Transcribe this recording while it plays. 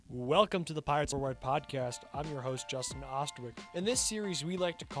Welcome to the Pirates Overboard podcast. I'm your host, Justin Oosterwyk. In this series we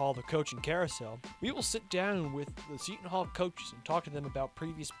like to call the Coaching Carousel, we will sit down with the Seton Hall coaches and talk to them about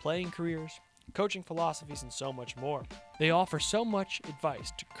previous playing careers, coaching philosophies, and so much more. They offer so much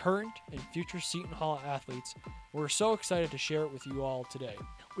advice to current and future Seton Hall athletes. We're so excited to share it with you all today.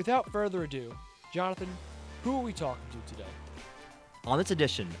 Without further ado, Jonathan, who are we talking to today? On this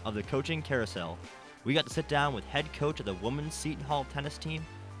edition of the Coaching Carousel, we got to sit down with head coach of the women's Seton Hall tennis team,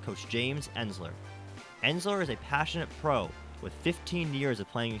 Coach James Enzler. Enzler is a passionate pro with 15 years of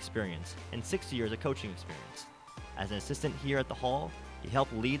playing experience and 6 years of coaching experience. As an assistant here at the Hall, he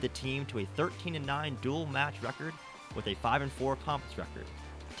helped lead the team to a 13-9 dual match record with a 5-4 conference record.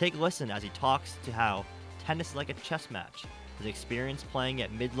 Take a listen as he talks to how tennis is like a chess match, his experience playing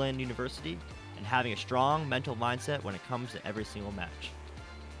at Midland University, and having a strong mental mindset when it comes to every single match.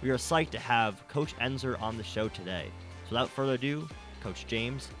 We are psyched to have Coach Enzler on the show today. So without further ado, Coach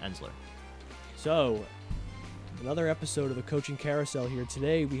James Enzler. So, another episode of the Coaching Carousel here.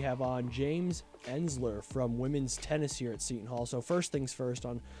 Today we have on James Enzler from women's tennis here at Seton Hall. So first things first,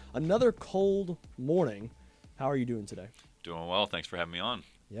 on another cold morning, how are you doing today? Doing well. Thanks for having me on.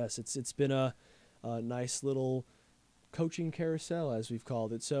 Yes, it's been a nice little coaching carousel, as we've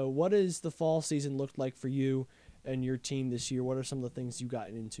called it. So what has the fall season looked like for you and your team this year? What are some of the things you've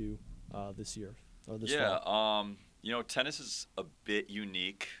gotten into this year or this fall? Tennis is a bit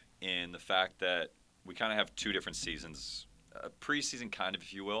unique in the fact that we kind of have two different seasons. Preseason, kind of,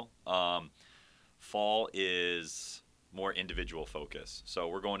 if you will. Fall is more individual focus. So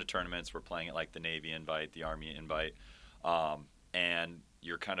we're going to tournaments. We're playing at like the Navy invite, the Army invite. And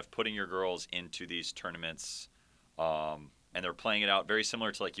you're kind of putting your girls into these tournaments, and they're playing it out very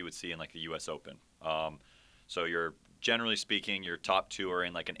similar to like you would see in like the U.S. Open. So you're generally speaking, your top two are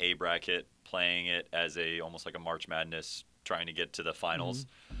in like an A bracket, playing it as almost like a March Madness, trying to get to the finals.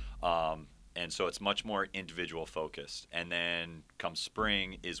 Mm-hmm. And so it's much more individual focused. And then come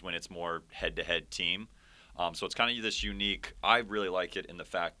spring is when it's more head-to-head team. So it's kind of this unique. I really like it in the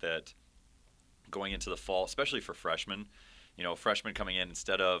fact that going into the fall, especially for freshmen, freshmen coming in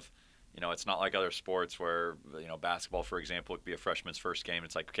instead of, it's not like other sports where, basketball, for example, could be a freshman's first game.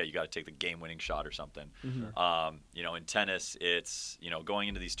 It's like, okay, you got to take the game-winning shot or something. Mm-hmm. In tennis, it's, going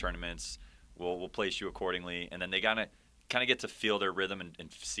into these tournaments, we'll place you accordingly. And then they kind of get to feel their rhythm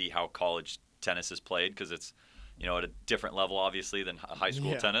and see how college tennis is played because it's, at a different level, obviously, than high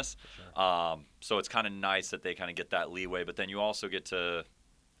school tennis. Sure. So it's kind of nice that they kind of get that leeway. But then you also get to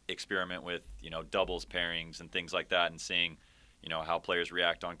experiment with, doubles pairings and things like that and seeing – how players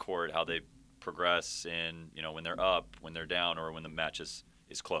react on court, how they progress in, when they're up, when they're down, or when the match is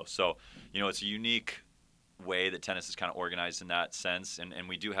close. So, it's a unique way that tennis is kind of organized in that sense. And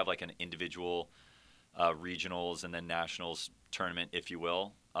we do have like an individual regionals and then nationals tournament, if you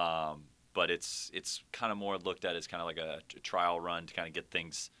will. But it's kind of more looked at as kind of like a trial run to kind of get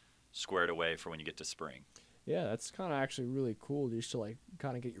things squared away for when you get to spring. Yeah, that's kind of actually really cool just to like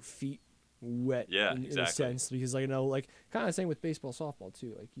kind of get your feet wet in a sense, because kind of the same with baseball, softball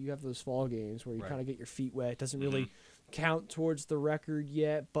too. Like you have those fall games where you kind of get your feet wet. It doesn't really count towards the record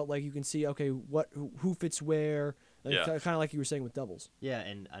yet, but like you can see, okay, who fits where. Kind of like you were saying with doubles. Yeah,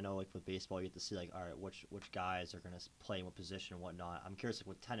 and I know like with baseball, you get to see like, all right, which guys are gonna play in what position and whatnot. I'm curious, like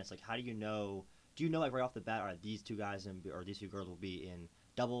with tennis, like how do you know? Do you know like right off the bat, all right, these two guys or these two girls will be in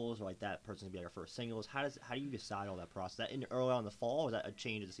doubles, or like that person's gonna be like our first singles? How do you decide all that process? Is that in early on in the fall, or is that a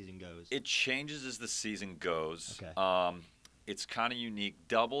change as the season goes? It changes as the season goes. Okay. It's kind of unique.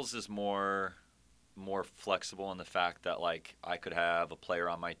 Doubles is more flexible in the fact that like I could have a player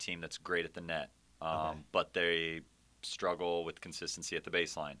on my team that's great at the net, but they struggle with consistency at the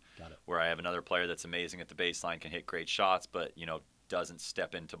baseline. Got it. Where I have another player that's amazing at the baseline, can hit great shots, but doesn't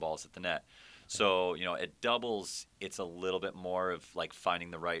step into balls at the net. So, at doubles, it's a little bit more of like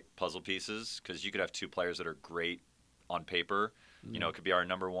finding the right puzzle pieces because you could have two players that are great on paper. Mm-hmm. It could be our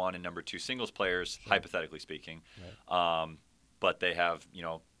number one and number two singles players, hypothetically speaking. Right. But they have,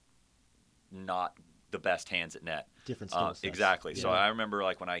 not the best hands at net. Different skill sets. Exactly. Yeah. So I remember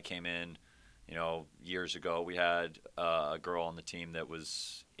like when I came in, years ago, we had a girl on the team that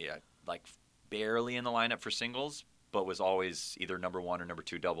was like barely in the lineup for singles, but was always either number one or number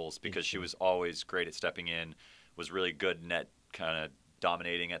two doubles because she was always great at stepping in, was really good net, kind of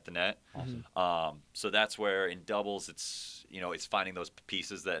dominating at the net. Awesome. So that's where in doubles it's finding those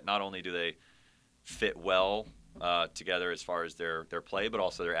pieces that not only do they fit well together as far as their play, but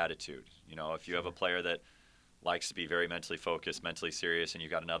also their attitude. If you have a player that likes to be very mentally focused, mentally serious, and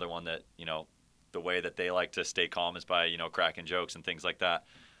you've got another one that, the way that they like to stay calm is by, cracking jokes and things like that.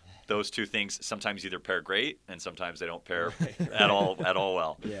 those two things sometimes either pair great and sometimes they don't pair Right. at all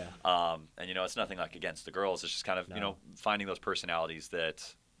well. Yeah. And it's nothing like against the girls. It's just kind of No. finding those personalities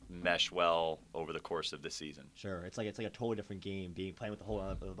that mesh well over the course of the season. Sure. It's like a totally different game playing with the whole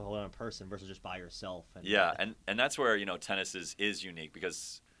other person versus just by yourself. And Yeah, and that's where tennis is unique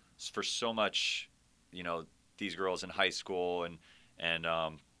because for so much, these girls in high school and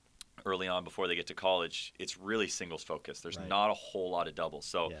early on before they get to college, it's really singles focused. There's Right. not a whole lot of doubles.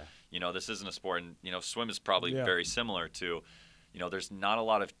 So, Yeah. this isn't a sport, and swim is probably Yeah. very similar to, there's not a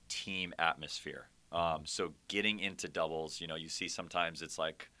lot of team atmosphere. So getting into doubles, you see sometimes it's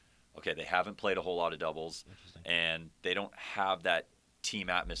like, okay, they haven't played a whole lot of doubles, Interesting. and they don't have that team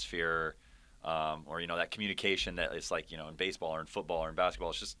atmosphere. Or that communication that it's like in baseball or in football or in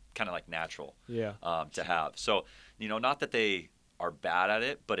basketball, it's just kind of like natural Yeah. to have. So not that they are bad at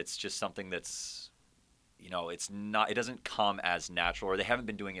it, but it's just something that's it doesn't come as natural, or they haven't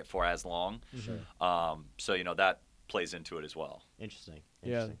been doing it for as long. Sure. So that plays into it as well. Interesting.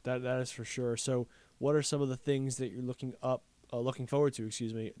 Yeah, that is for sure. So, what are some of the things that you're looking forward to?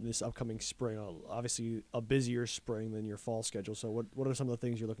 This upcoming spring. Obviously, a busier spring than your fall schedule. So, what are some of the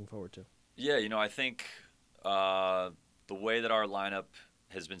things you're looking forward to? Yeah, I think the way that our lineup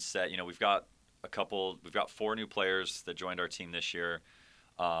has been set, we've got 4 new players that joined our team this year.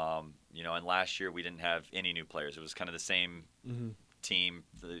 And last year we didn't have any new players. It was kind of the same team,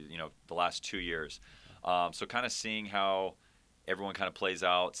 the last 2 years. So kind of seeing how everyone kind of plays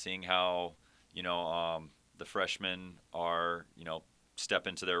out, seeing how, the freshmen are, step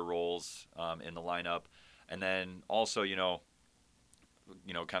into their roles in the lineup. And then also,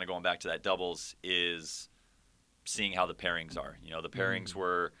 kind of going back to that doubles is seeing how the pairings are. The pairings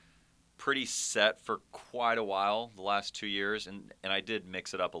were pretty set for quite a while the last 2 years, and I did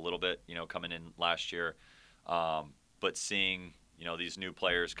mix it up a little bit, coming in last year. But seeing, these new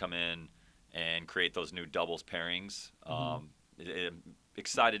players come in and create those new doubles pairings,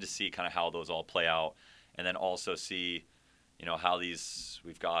 excited to see kind of how those all play out, and then also see, how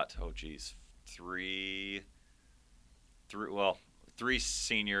we've got, three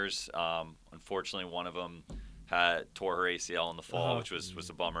seniors. Unfortunately, one of them tore her ACL in the fall, which was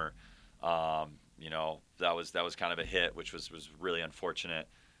a bummer. That was kind of a hit, which was really unfortunate.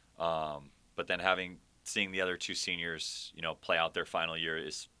 But then seeing the other 2 seniors, play out their final year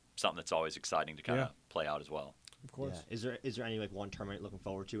is something that's always exciting to kind of play out as well. Of course. Yeah. Is there any one tournament you're looking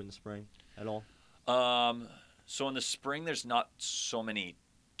forward to in the spring at all? So in the spring, there's not so many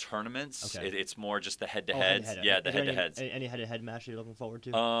tournaments. Okay. It's more just the head-to-heads. Head-to-head. Yeah, the Is there head-to-heads. Any head-to-head match you're looking forward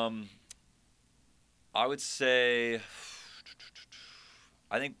to? I would say,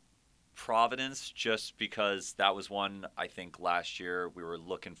 I think Providence, just because that was one I think last year we were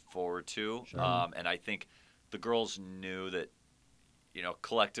looking forward to. Sure. And I think the girls knew that,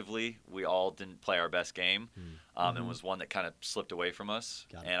 collectively we all didn't play our best game, and was one that kind of slipped away from us.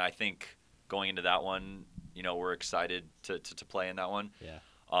 Got it. And I think going into that one, we're excited to play in that one. Yeah.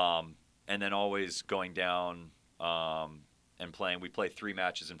 And then always going down and playing. We play 3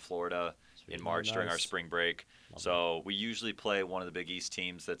 matches in Florida in March during our spring break. So we usually play one of the Big East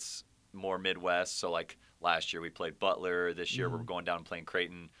teams that's more Midwest. So like last year we played Butler. This year we're going down and playing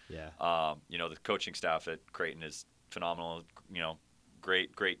Creighton. Yeah. The coaching staff at Creighton is phenomenal.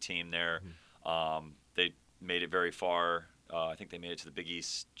 Great team there. They made it very far. I think they made it to the Big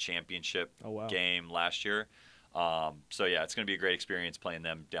East championship game last year. So yeah, it's going to be a great experience playing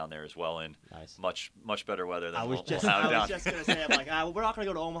them down there as well in much better weather than I was we'll just gonna say, I'm like, we're not gonna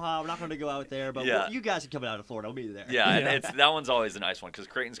go to Omaha, we're not gonna go out there, but you guys are coming out of Florida, we'll meet you there. Yeah, and that one's always a nice one because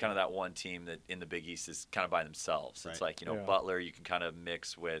Creighton's kind of that one team that in the Big East is kind of by themselves. Right. It's like Butler, you can kind of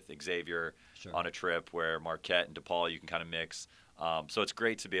mix with Xavier on a trip, where Marquette and DePaul you can kind of mix. So it's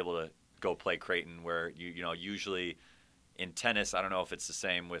great to be able to go play Creighton, where usually. In tennis, I don't know if it's the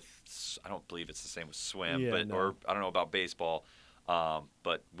same with. I don't believe it's the same with swim, or I don't know about baseball.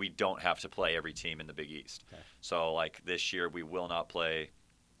 But we don't have to play every team in the Big East. Okay. So like this year, we will not play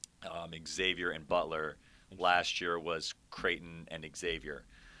Xavier and Butler. Last year was Creighton and Xavier.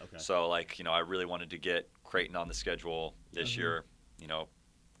 Okay. So like I really wanted to get Creighton on the schedule this year.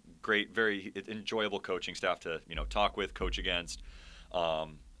 Great, very enjoyable coaching staff to talk with, coach against.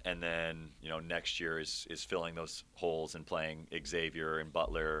 And then, next year is filling those holes and playing Xavier and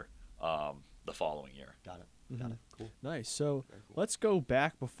Butler the following year. Got it. Got it. Cool. Nice. So cool. Let's go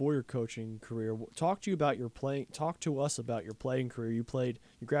back before your coaching career. Talk to us about your playing career. You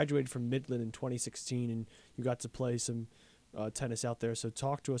graduated from Midland in 2016, and you got to play some tennis out there. So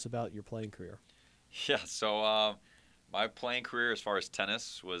talk to us about your playing career. Yeah. So my playing career as far as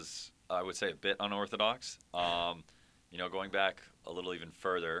tennis was, I would say, a bit unorthodox. going back a little even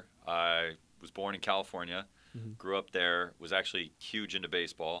further, I was born in California, grew up there, was actually huge into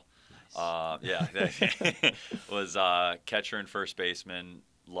baseball. Yeah, was catcher and first baseman,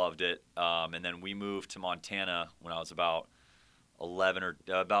 loved it. And then we moved to Montana when I was about 11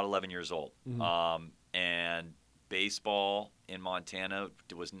 years old. And baseball in Montana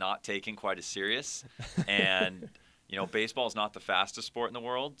was not taken quite as serious. And baseball is not the fastest sport in the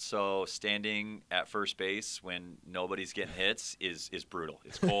world, so standing at first base when nobody's getting hits is brutal.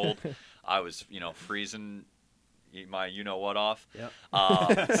 It's cold. I was freezing my what off. Yep.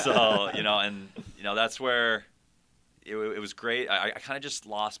 So that's where it was great. I kind of just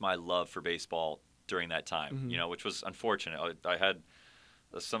lost my love for baseball during that time, which was unfortunate. I had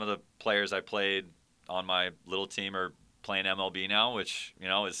some of the players I played on my little team are playing MLB now, which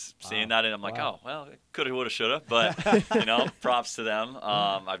is seeing that, and I'm like, oh well, coulda, woulda, shoulda, but props to them.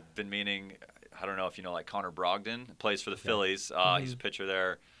 I've been meaning, I don't know if like Connor Brogdon plays for the Phillies. He's a pitcher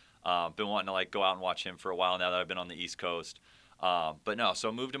there. Been wanting to go out and watch him for a while now that I've been on the East Coast. But no,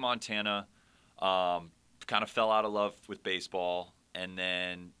 so moved to Montana. Kind of fell out of love with baseball, and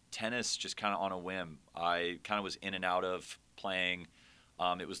then tennis just kind of on a whim. I kind of was in and out of playing.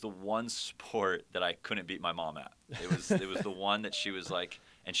 It was the one sport that I couldn't beat my mom at. It was the one that she was like,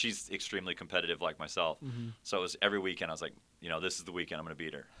 and she's extremely competitive like myself. So it was every weekend I was like, this is the weekend I'm going to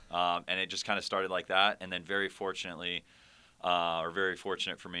beat her. And it just kind of started like that. And then very fortunate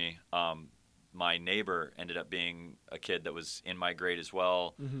for me, my neighbor ended up being a kid that was in my grade as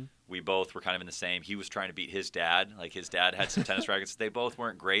well. We both were kind of in the same. He was trying to beat his dad. Like his dad had some tennis rackets. They both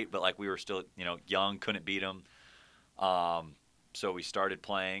weren't great, but we were still, young, couldn't beat him. So we started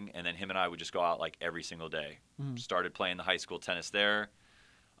playing, and then him and I would just go out every single day. Started playing the high school tennis there,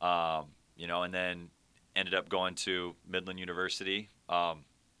 and then ended up going to Midland University.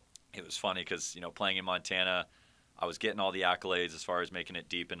 It was funny because, playing in Montana, I was getting all the accolades as far as making it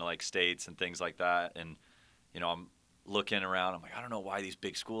deep into states and things like that. And, I'm looking around. I'm like, I don't know why these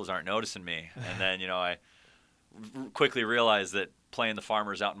big schools aren't noticing me. And then, I quickly realized that playing the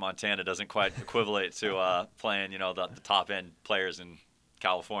farmers out in Montana doesn't quite equivalent to playing, the top end players in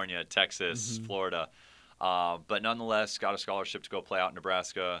California, Texas, Florida. But nonetheless, got a scholarship to go play out in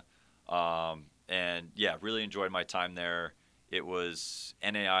Nebraska. And yeah, really enjoyed my time there. It was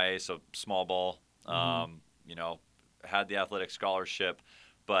NAIA, so small ball. Had the athletic scholarship,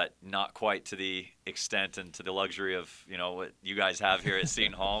 but not quite to the extent and to the luxury of, what you guys have here at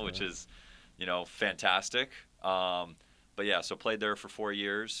Seton Hall, which is, fantastic. But yeah, so played there for 4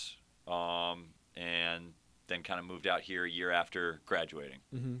 years, and then kind of moved out here a year after graduating.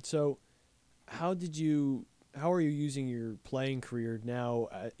 So how are you using your playing career now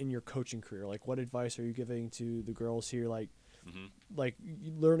in your coaching career? What advice are you giving to the girls here?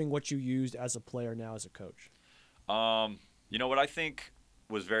 Learning what you used as a player now as a coach? What I think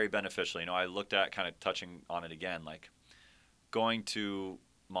was very beneficial, I looked at kind of touching on it again, going to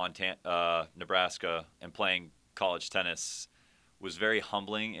Nebraska and playing college tennis was very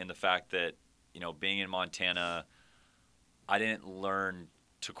humbling in the fact that, being in Montana, I didn't learn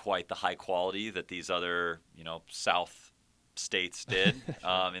to quite the high quality that these other, South states did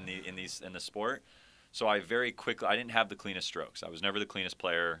in the sport. So I very quickly, I didn't have the cleanest strokes. I was never the cleanest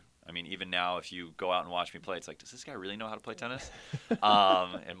player. I mean, even now, if you go out and watch me play, it's does this guy really know how to play tennis?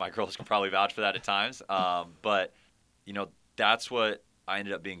 And my girls can probably vouch for that at times. But, that's what I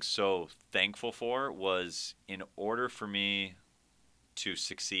ended up being so thankful for, was in order for me to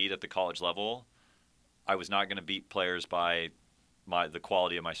succeed at the college level, I was not going to beat players by the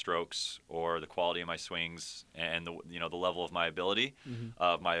quality of my strokes or the quality of my swings and the level of my ability,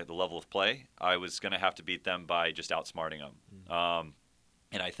 the level of play. I was going to have to beat them by just outsmarting them.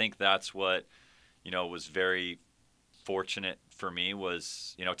 And I think that's what, was very fortunate for me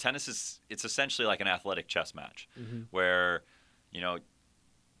was, tennis it's essentially like an athletic chess match where,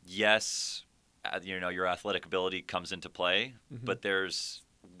 yes, your athletic ability comes into play, but there's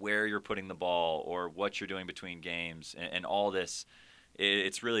where you're putting the ball or what you're doing between games and all this.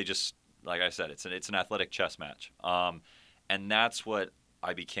 It's really just, like I said, it's an athletic chess match. And that's what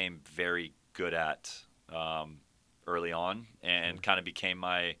I became very good at early on, and kind of became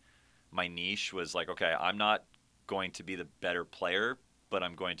my niche was okay, I'm not going to be the better player, but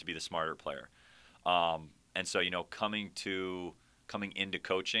I'm going to be the smarter player. And so, coming into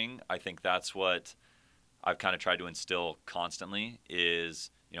coaching, I think that's what I've kind of tried to instill constantly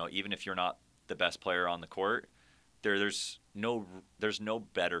is, even if you're not the best player on the court, there's no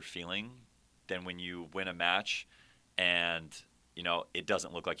better feeling than when you win a match and, it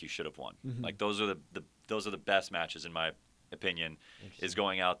doesn't look like you should have won. Those are the best matches in my opinion, is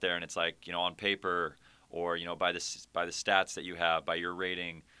going out there and it's on paper or by the stats that you have, by your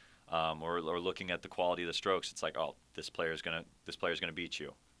rating, or looking at the quality of the strokes. It's like, oh, this player's gonna beat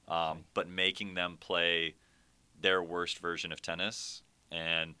you. But making them play their worst version of tennis,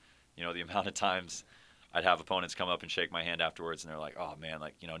 and the amount of times I'd have opponents come up and shake my hand afterwards, and they're like, "Oh man,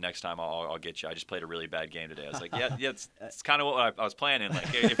 like next time I'll get you. I just played a really bad game today." I was like, "Yeah, it's kind of what I was planning. Like,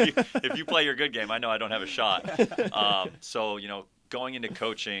 if you play your good game, I know I don't have a shot." So going into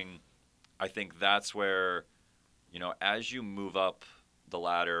coaching, I think that's where as you move up the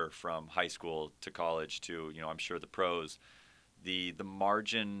ladder from high school to college to I'm sure the pros, the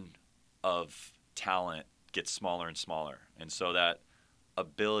margin of talent gets smaller and smaller, and so that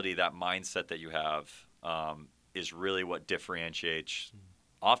ability, that mindset that you have, is really what differentiates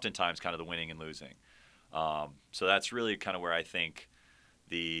oftentimes kind of the winning and losing. So that's really kind of where I think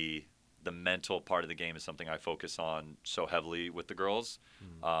the mental part of the game is something I focus on so heavily with the girls,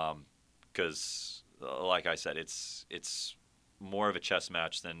 because like I said, it's more of a chess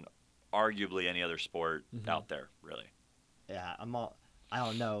match than arguably any other sport out there, really. Yeah, I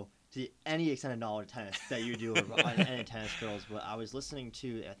don't know to any extent of knowledge of tennis that you do on any tennis girls, but I was listening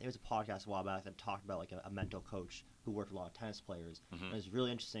to, I think it was a podcast a while back that talked about like a mental coach who worked with a lot of tennis players. And it was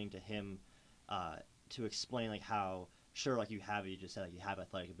really interesting to him to explain like how, sure, like you just said, like you have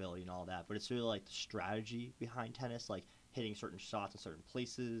athletic ability and all that, but it's really like the strategy behind tennis, like hitting certain shots in certain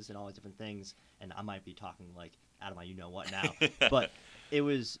places and all these different things. And I might be talking like out of my you-know-what now, but he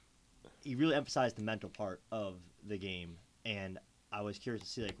really emphasized the mental part of the game. And I was curious to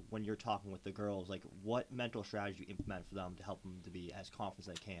see, like, when you're talking with the girls, like, what mental strategy you implement for them to help them to be as confident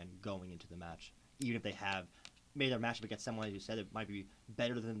as they can going into the match, even if they have made their matchup against someone, as you said, it might be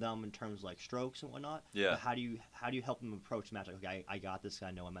better than them in terms of like strokes and whatnot. Yeah. But how do you help them approach the match? Like, okay, I got this.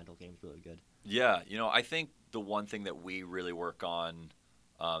 I know my mental game is really good. Yeah, I think the one thing that we really work on,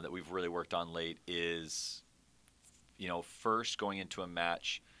 that we've really worked on late is, first going into a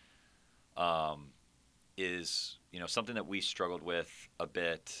match, is something that we struggled with a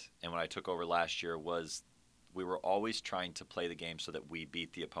bit, and when I took over last year was we were always trying to play the game so that we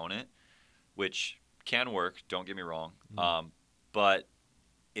beat the opponent, which can work, don't get me wrong, but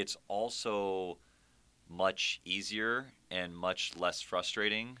it's also much easier and much less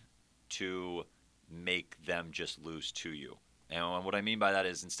frustrating to make them just lose to you. And what I mean by that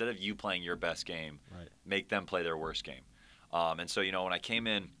is, instead of you playing your best game, make them play their worst game. And so when I came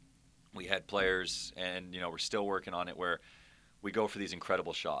in, we had players, and we're still working on it, where we go for these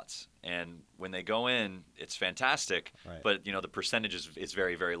incredible shots, and when they go in, it's fantastic. But the percentage is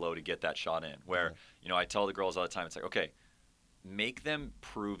very, very low to get that shot in. Where I tell the girls all the time, it's like, okay, make them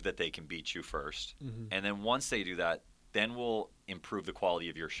prove that they can beat you first, and then once they do that, then we'll improve the quality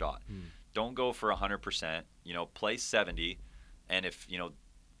of your shot. Don't go for 100%. Play 70, and if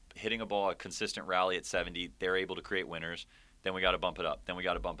hitting a ball, a consistent rally at 70, they're able to create winners. Then we got to bump it up. Then we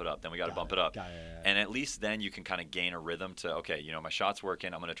got to bump it up. Then we got to bump it up. And at least then you can kind of gain a rhythm to, okay, my shot's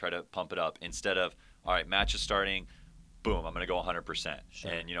working. I'm going to try to pump it up, instead of, all right, match is starting. Boom, I'm going to go 100%.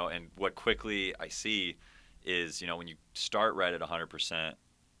 Sure. And, and what quickly I see is, when you start right at 100%,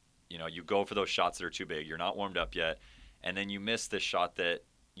 you go for those shots that are too big. You're not warmed up yet. And then you miss this shot that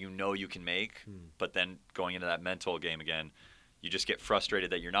you can make. But then going into that mental game again, you just get frustrated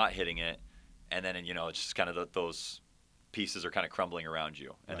that you're not hitting it. And then, it's just kind of those pieces are kind of crumbling around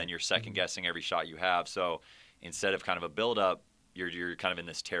you, and then you're second guessing every shot you have. So instead of kind of a build up, you're kind of in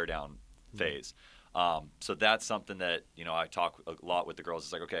this tear down phase. So that's something that I talk a lot with the girls.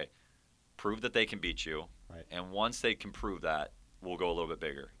 It's like, okay, prove that they can beat you, and once they can prove that, we'll go a little bit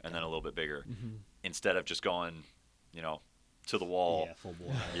bigger, and then a little bit bigger, instead of just going to the wall. Yeah, full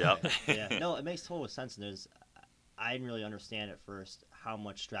bore. Yep. Yeah, no, it makes total sense. And I didn't really understand at first how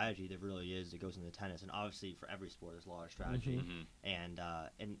much strategy there really is that goes into tennis, and obviously for every sport there's a lot of strategy. And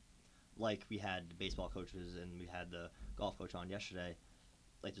like we had the baseball coaches and we had the golf coach on yesterday,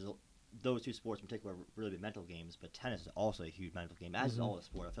 like those two sports in particular are really big mental games, but tennis is also a huge mental game, as is all the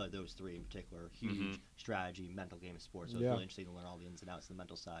sport. I feel like those three in particular are huge strategy, mental game sports. So it's really interesting to learn all the ins and outs of the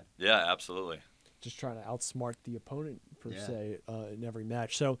mental side. Yeah, absolutely. Just trying to outsmart the opponent per se in every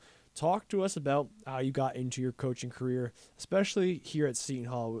match. So talk to us about how you got into your coaching career, especially here at Seton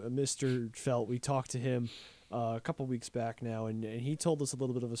Hall. Mr. Felt, we talked to him a couple weeks back now, and he told us a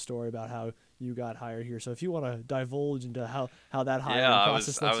little bit of a story about how you got hired here. So if you want to divulge into how that hiring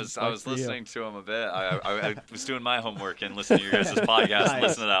process looks. I was listening to him a bit. I was doing my homework and listening to your guys' podcast and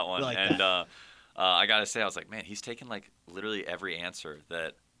listening to that one. I got to say, I was like, man, he's taken like literally every answer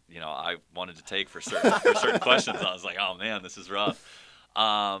that I wanted to take for certain questions. I was like, oh man, this is rough.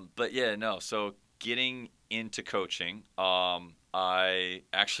 But yeah, no. So getting into coaching, I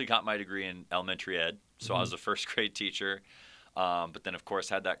actually got my degree in elementary ed. So I was a first grade teacher, but then of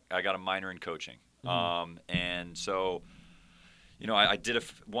course I got a minor in coaching. And so, I did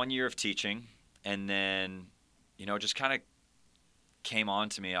 1 year of teaching, and then, just kind of came on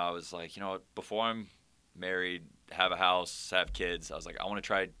to me. I was like, before I'm married, have a house, have kids, I was like, I want to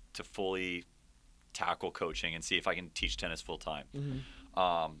try to fully tackle coaching and see if I can teach tennis full time.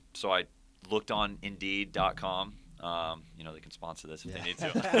 So I looked on Indeed.com. They can sponsor this if they need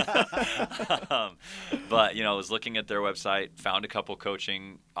to. But, I was looking at their website, found a couple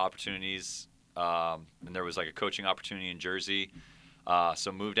coaching opportunities, and there was like a coaching opportunity in Jersey.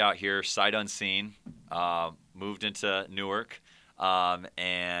 So moved out here, sight unseen, moved into Newark,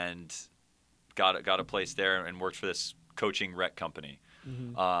 and got a place there and worked for this coaching rec company.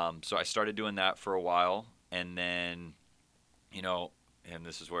 So I started doing that for a while, and then, and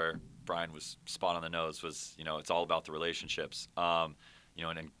this is where Brian was spot on the nose, was, it's all about the relationships. And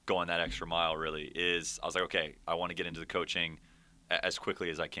going that extra mile really is, I was like, okay, I want to get into the coaching as quickly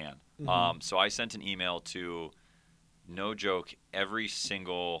as I can. So I sent an email to, no joke, every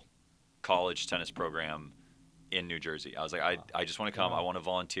single college tennis program in New Jersey. I was like, I just want to come. I want to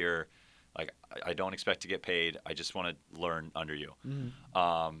volunteer. Like, I don't expect to get paid. I just want to learn under you.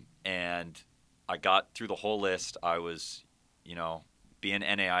 And I got through the whole list. I was, being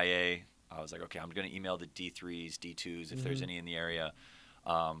NAIA, I was like, okay, I'm going to email the D3s, D2s, if there's any in the area.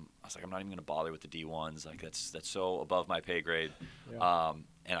 I was like, I'm not even going to bother with the D1s. Like, that's so above my pay grade.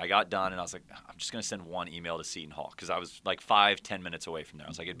 And I got done, and I was like, I'm just going to send one email to Seton Hall, because I was like 5-10 minutes away from there. I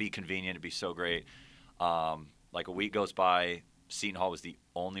was like, it'd be convenient. It'd be so great. Like, a week goes by. Seton Hall was the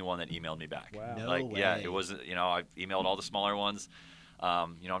only one that emailed me back. Wow. No way. Yeah, it wasn't, I emailed all the smaller ones.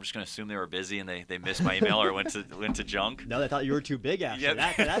 I'm just going to assume they were busy and they missed my email or went to junk. No, they thought you were too big after. Yeah,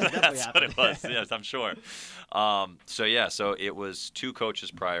 That definitely that's happened. what it was. Yes, I'm sure. So it was 2 coaches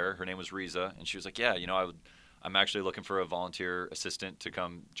prior. Her name was Riza, and she was like, yeah, I'm actually looking for a volunteer assistant to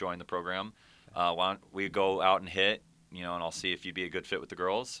come join the program. Why don't we go out and hit, and I'll see if you'd be a good fit with the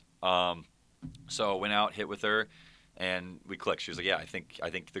girls. So went out, hit with her, and we clicked. She was like, yeah, I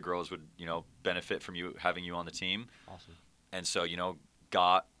think the girls would, benefit from having you on the team. Awesome. And so,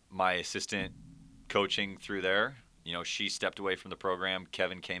 got my assistant coaching through there. She stepped away from the program.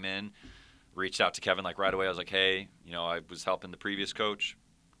 Kevin came in, reached out to Kevin like right away. I was like, hey, I was helping the previous coach.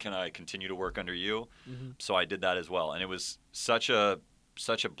 Can I continue to work under you? So I did that as well. And it was such a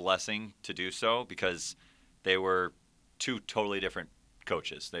blessing to do so, because they were 2 totally different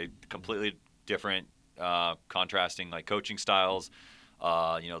coaches. They completely different, contrasting like coaching styles.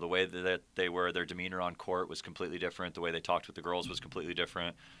 The way that they were, their demeanor on court was completely different. The way they talked with the girls was completely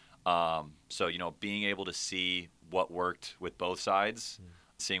different. So, being able to see what worked with both sides,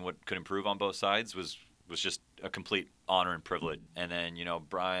 seeing what could improve on both sides was just a complete honor and privilege. And then,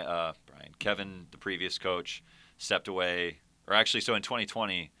 Kevin, the previous coach, stepped away. Or actually, so in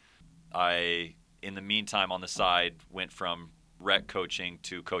 2020, I, in the meantime, on the side, went from rec coaching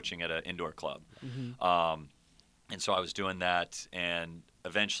to coaching at an indoor club. And so I was doing that, and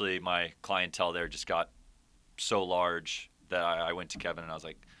eventually my clientele there just got so large that I went to Kevin and I was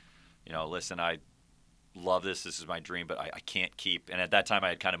like, listen, I love this. This is my dream, but I can't keep. And at that time I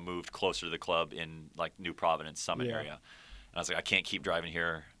had kind of moved closer to the club in like New Providence, Summit area. And I was like, I can't keep driving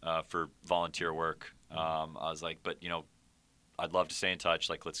here for volunteer work. I was like, but, I'd love to stay in touch.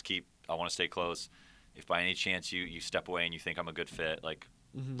 Like, I want to stay close. If by any chance you step away and you think I'm a good fit, like,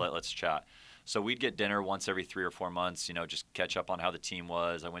 let's chat. So we'd get dinner once every 3 or 4 months, just catch up on how the team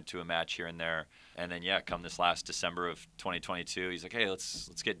was. I went to a match here and there. And then, come this last December of 2022, he's like, hey,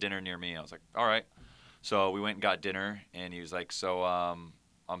 let's get dinner near me. I was like, all right. So we went and got dinner, and he was like, so I'm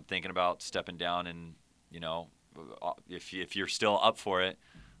thinking about stepping down, and, if you're still up for it,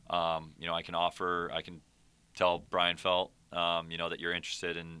 I can tell Brian Felt, that you're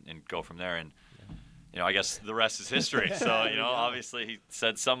interested and go from there. And, I guess the rest is history. So, obviously he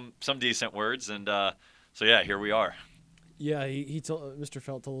said some decent words, and so here we are. Yeah, he told Mr.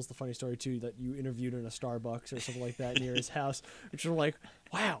 Felt told us the funny story too, that you interviewed in a Starbucks or something like that near his house, which we're like,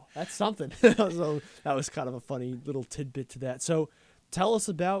 wow, that's something. So that was kind of a funny little tidbit to that. So tell us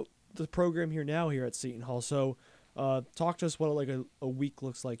about the program here at Seton Hall. So talk to us what like a week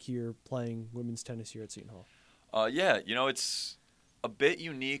looks like here playing women's tennis here at Seton Hall. It's a bit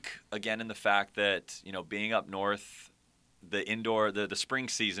unique, again, in the fact that, being up north, the spring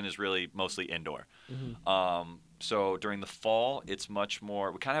season is really mostly indoor. So during the fall, it's much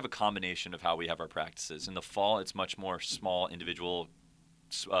more, we kind of have a combination of how we have our practices. In the fall, it's much more small individual,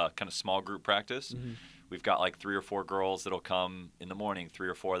 kind of small group practice. We've got like 3 or 4 girls that'll come in the morning, 3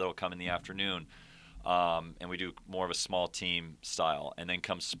 or 4 that'll come in the afternoon. and we do more of a small team style. And then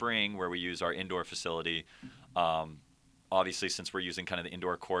come spring, where we use our indoor facility. Obviously, since we're using kind of the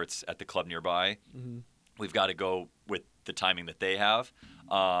indoor courts at the club nearby, we've got to go with the timing that they have.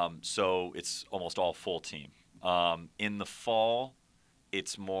 So it's almost all full team. In the fall,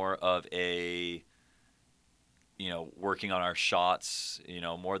 it's more of a, working on our shots,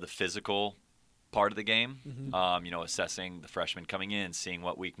 more the physical part of the game, assessing the freshmen coming in, seeing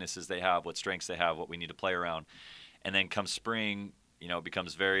what weaknesses they have, what strengths they have, what we need to play around. And then come spring, it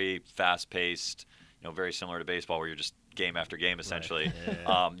becomes very fast-paced, very similar to baseball, where you're just game after game, essentially.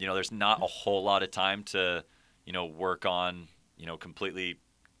 Right. Yeah. There's not a whole lot of time to, work on, completely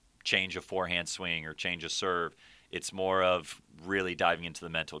change a forehand swing or change a serve. It's more of really diving into the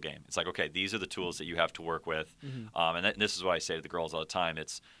mental game. It's like, okay, these are the tools that you have to work with. And this is what I say to the girls all the time.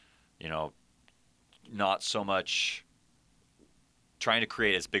 It's, not so much trying to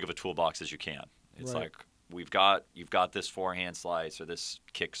create as big of a toolbox as you can. It's like, you've got this forehand slice or this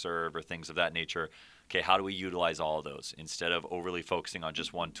kick serve or things of that nature. Okay, how do we utilize all of those? Instead of overly focusing on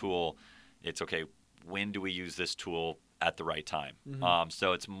just one tool, it's okay, when do we use this tool at the right time?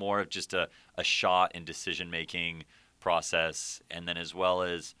 So it's more of just a shot and decision-making process. And then as well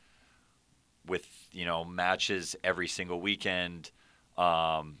as with, matches every single weekend,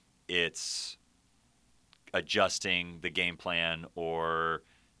 it's adjusting the game plan or,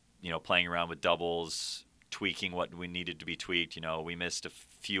 playing around with doubles, tweaking what we needed to be tweaked. We missed a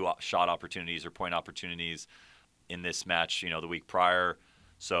few shot opportunities or point opportunities in this match, the week prior.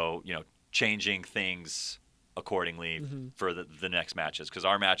 So, changing things accordingly for the next matches, because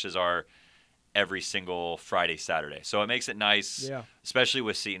our matches are every single Friday, Saturday. So it makes it nice, especially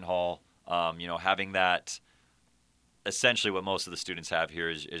with Seton Hall, having that. Essentially what most of the students have here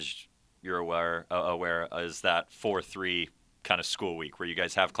is you're aware is that 4-3 kind of school week, where you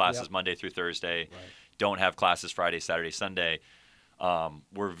guys have classes Monday through Thursday, don't have classes Friday, Saturday, Sunday.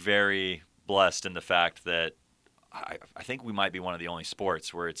 We're very blessed in the fact that I think we might be one of the only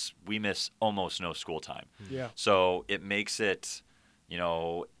sports where we miss almost no school time. So it makes it,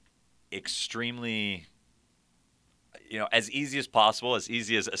 extremely, as easy as possible, as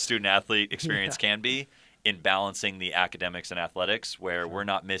easy as a student athlete experience can be, in balancing the academics and athletics, where we're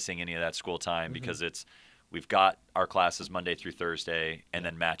not missing any of that school time, because we've got our classes Monday through Thursday, and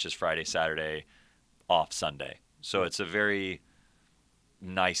then matches Friday, Saturday, off Sunday. So it's a very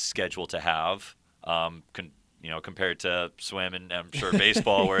nice schedule to have, compared to swim and I'm sure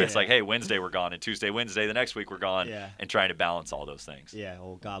baseball, where it's like, hey, Wednesday we're gone, and Tuesday, Wednesday, the next week we're gone, and trying to balance all those things. Yeah,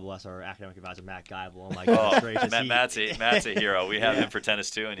 well, God bless our academic advisor, Matt Geibel. Oh, my goodness gracious. Matt's a hero. We have him for tennis,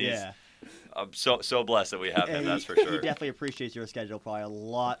 too, and he's I'm so blessed that we have him, that's for sure. He definitely appreciates your schedule probably a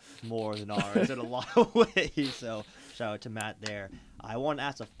lot more than ours in a lot of ways, so shout out to Matt there. I want to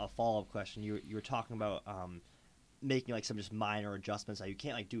ask a follow-up question. You were talking about making like some just minor adjustments. Like you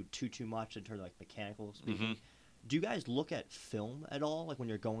can't like do too much in terms of like mechanical speaking. Do you guys look at film at all, like when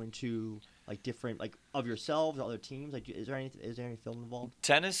you're going to like different, like of yourselves or other teams? Like, is there any film involved?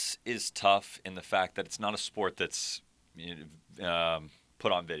 Tennis is tough in the fact that it's not a sport that's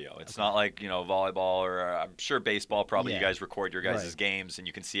put on video. It's not like volleyball, or I'm sure baseball. Probably you guys record your guys' games and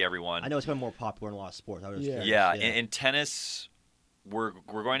you can see everyone. I know it's been more popular in a lot of sports. In tennis, we're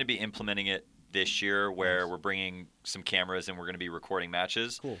going to be implementing it this year, where we're bringing some cameras and we're going to be recording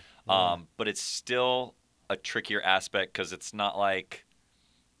matches. Cool. But it's still a trickier aspect, because it's not like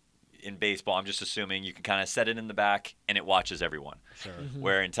in baseball, I'm just assuming you can kind of set it in the back and it watches everyone. Sure.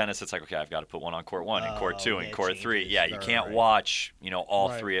 Where in tennis, it's like, okay, I've got to put one on court 1 and court 2 and court 3. Yeah, you can't watch,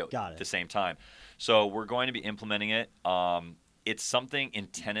 all three at the same time. So we're going to be implementing it. It's something in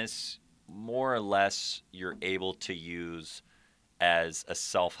tennis, more or less, you're able to use as a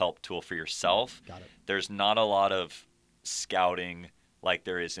self-help tool for yourself. Got it. There's not a lot of scouting like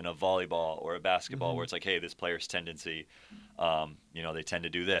there is in a volleyball or a basketball, where it's like, hey, this player's tendency, they tend to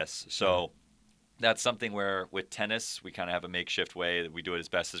do this. So that's something where with tennis, we kind of have a makeshift way that we do it as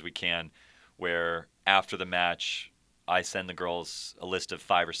best as we can, where after the match, I send the girls a list of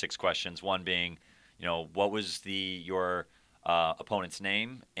 5 or 6 questions, one being, what was your opponent's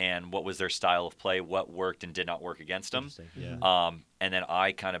name, and what was their style of play, what worked and did not work against them. And then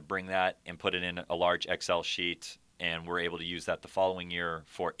I kind of bring that and put it in a large Excel sheet, and we're able to use that the following year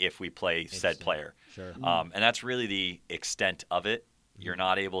for if we play said player. Sure. And that's really the extent of it. You're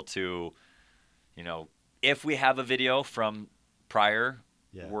not able to, if we have a video from prior,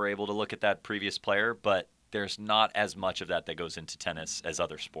 we're able to look at that previous player, but there's not as much of that goes into tennis as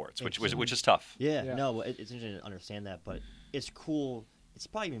other sports, which is tough. No, it's interesting to understand that, but it's cool. It's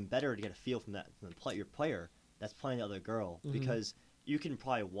probably even better to get a feel from your player that's playing the other girl, because you can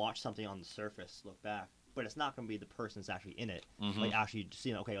probably watch something on the surface, look back, but it's not going to be the person that's actually in it. Mm-hmm. Like actually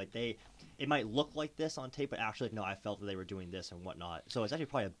seeing, okay, like it might look like this on tape, but actually, like, no, I felt that they were doing this and whatnot. So it's actually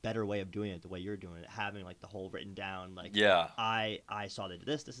probably a better way of doing it the way you're doing it, having like the whole written down. Like, Yeah. I saw that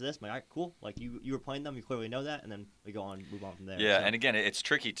this. I'm like, all right, cool. Like you were playing them, you clearly know that, and then we move on from there. Yeah, So, and again, it's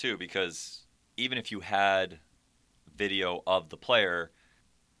tricky too because even if you had video of the player,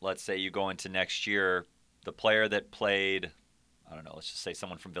 let's say you go into next year, the player that played, I don't know, let's just say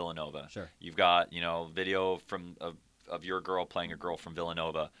someone from Villanova. Sure. You've got, video of your girl playing a girl from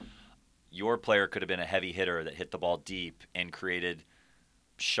Villanova. Your player could have been a heavy hitter that hit the ball deep and created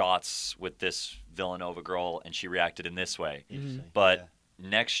shots with this Villanova girl, and she reacted in this way. Interesting. But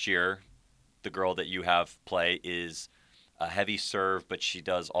next year, the girl that you have play is a heavy serve, but she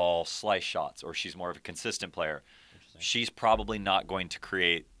does all slice shots, or she's more of a consistent player. She's probably not going to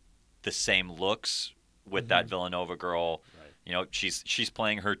create the same looks with that Villanova girl. Right. She's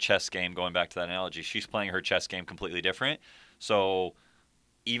playing her chess game, going back to that analogy, she's playing her chess game completely different. So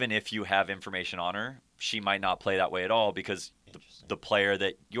even if you have information on her, she might not play that way at all because the player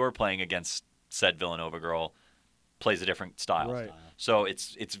that you're playing against, said Villanova girl, plays a different style. Right. So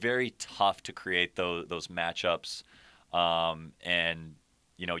it's very tough to create those matchups and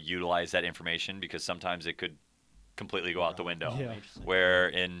utilize that information because sometimes it could completely go out the window. Yeah. Where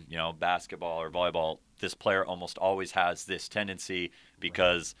in basketball or volleyball, this player almost always has this tendency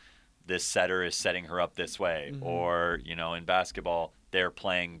because this setter is setting her up this way, or in basketball they're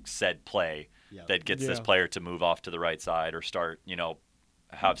playing said play that gets this player to move off to the right side or start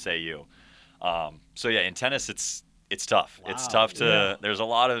have say you. So yeah, in tennis it's tough. Wow. It's tough to. There's a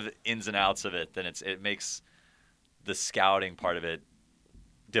lot of ins and outs of it. Then it makes the scouting part of it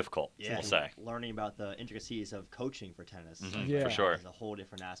difficult. We'll say learning about the intricacies of coaching for tennis, for sure, is a whole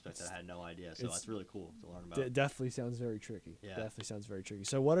different aspect that I had no idea. So that's really cool to learn about. It definitely sounds very tricky. Yeah. Definitely sounds very tricky.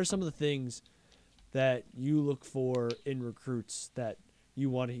 So what are some of the things that you look for in recruits that you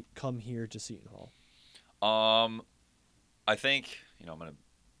want to come here to Seton Hall? I think I'm going to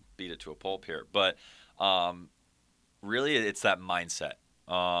beat it to a pulp here, but really it's that mindset.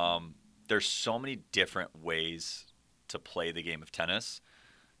 There's so many different ways to play the game of tennis.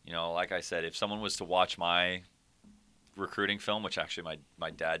 Like I said, if someone was to watch my recruiting film, which actually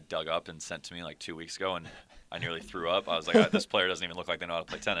my dad dug up and sent to me like 2 weeks ago, and I nearly threw up. I was like, this player doesn't even look like they know how to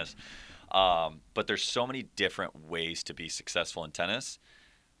play tennis. But there's so many different ways to be successful in tennis.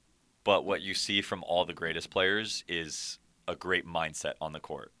 But what you see from all the greatest players is a great mindset on the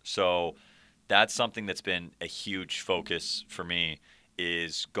court. So that's something that's been a huge focus for me,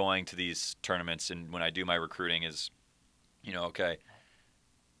 is going to these tournaments. And when I do my recruiting is, okay,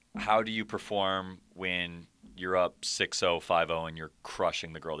 how do you perform when you're up 6-0, 5-0, and you're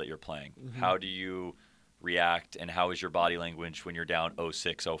crushing the girl that you're playing? How do you react, and how is your body language when you're down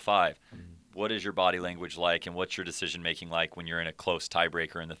 0-6, 0-5? What is your body language like, and what's your decision-making like when you're in a close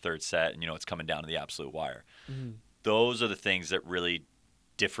tiebreaker in the third set and, it's coming down to the absolute wire? Those are the things that really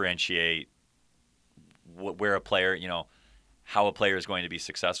differentiate where a player, how a player is going to be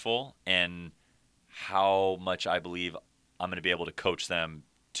successful and how much I believe I'm going to be able to coach them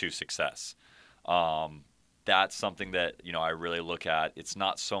to success. That's something that I really look at. It's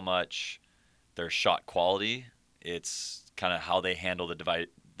not so much their shot quality; it's kind of how they handle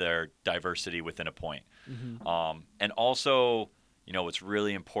their diversity within a point. And also, what's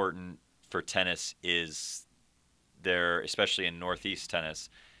really important for tennis is especially in Northeast tennis,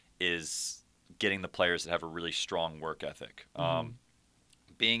 is getting the players that have a really strong work ethic.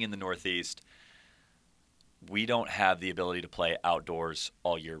 Being in the Northeast, we don't have the ability to play outdoors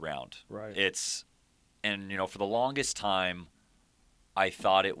all year round. Right. For the longest time, I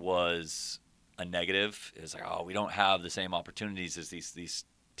thought it was a negative. It was like, we don't have the same opportunities as these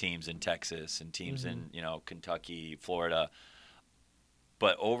teams in Texas and teams in, Kentucky, Florida.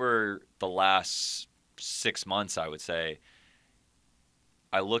 But over the last 6 months, I would say,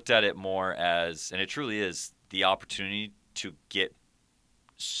 I looked at it more as, and it truly is, the opportunity to get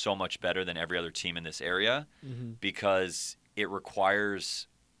so much better than every other team in this area because it requires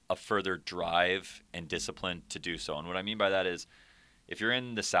a further drive and discipline to do so. And what I mean by that is, if you're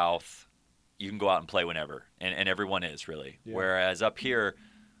in the South, you can go out and play whenever, and everyone is really. Yeah. Whereas up here,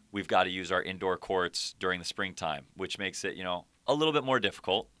 we've got to use our indoor courts during the springtime, which makes it, a little bit more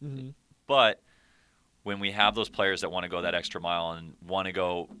difficult. But when we have those players that want to go that extra mile and want to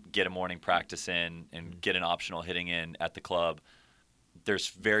go get a morning practice in and get an optional hitting in at the club, there's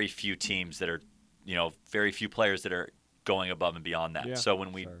very few teams that are, very few players that are going above and beyond that. Yeah, so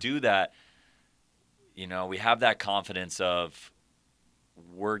when we do that, we have that confidence of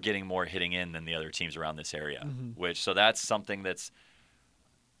we're getting more hitting in than the other teams around this area, so that's something that's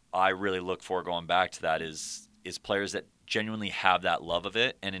I really look for going back to that is players that genuinely have that love of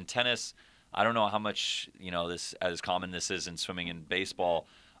it. And in tennis, I don't know how much, this as common this is in swimming and baseball,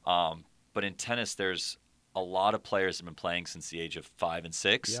 but in tennis, there's a lot of players that have been playing since the age of 5 and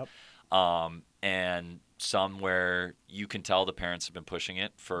 6. Yep. And some where you can tell the parents have been pushing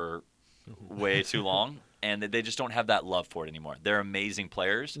it for way too long, and they just don't have that love for it anymore. They're amazing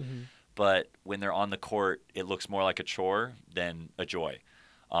players, but when they're on the court, it looks more like a chore than a joy.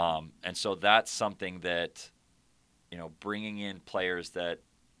 And so that's something that, bringing in players that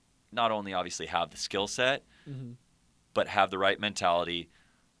not only obviously have the skill set, but have the right mentality,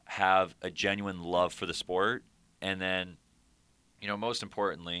 have a genuine love for the sport, and then, most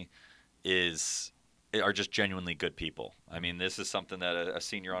importantly, are just genuinely good people. I mean, this is something that a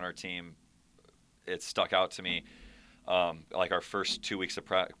senior on our team, it stuck out to me. Like our first 2 weeks of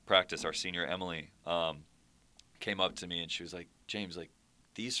practice, our senior Emily came up to me and she was like, James, like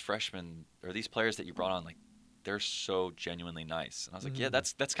these freshmen or these players that you brought on, like they're so genuinely nice. And I was like, yeah,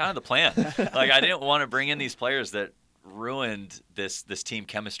 that's kind of the plan. Like I didn't want to bring in these players that ruined this team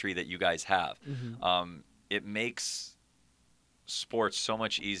chemistry that you guys have. It makes sports so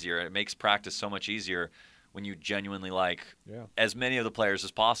much easier. It makes practice so much easier when you genuinely like as many of the players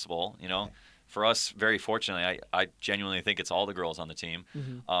as possible. For us, very fortunately, I genuinely think it's all the girls on the team.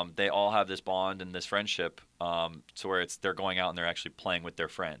 They all have this bond and this friendship to where they're going out and they're actually playing with their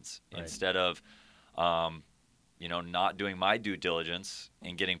friends instead of not doing my due diligence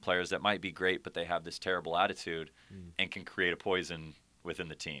and getting players that might be great, but they have this terrible attitude and can create a poison within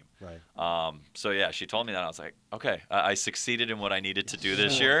the team. So yeah, she told me that. I was like, okay, I succeeded in what I needed to do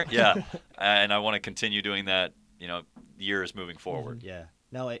this year. Yeah. And I want to continue doing that, years moving forward. Yeah.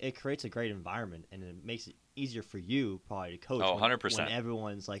 No, it creates a great environment, and it makes it easier for you probably to coach. Oh, 100%. When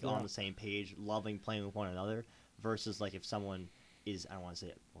everyone's like on the same page, loving playing with one another, versus like if someone is, I don't want to say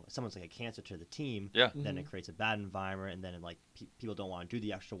it, well, if someone's like a cancer to the team, then it creates a bad environment, and then like people don't want to do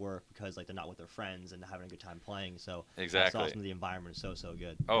the extra work because like they're not with their friends and having a good time playing. So exactly, that's awesome. The environment is so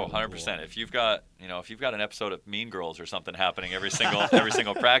good. Oh, 100%. Cool. If you've got an episode of Mean Girls or something happening every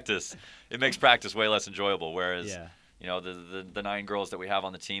single practice, it makes practice way less enjoyable. Whereas the 9 girls that we have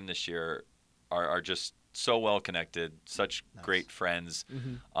on the team this year are just so well connected, such great friends,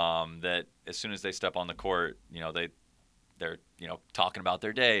 that as soon as they step on the court, they're talking about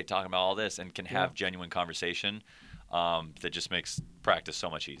their day, talking about all this, and can have genuine conversation that just makes practice so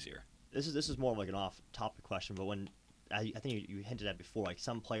much easier. This is more of like an off-topic question, but when I think you hinted at before, like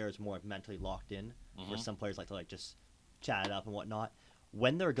some players more mentally locked in, where some players like to like just chat it up and whatnot.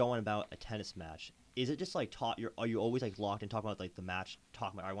 When they're going about a tennis match, is it just like are you always like locked in talking about like the match,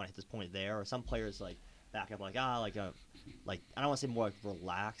 talking about I want to hit this point there, or some players like back up like I don't want to say more like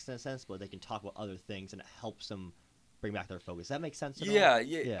relaxed in a sense, but they can talk about other things and it helps them bring back their focus. Does that make sense at all?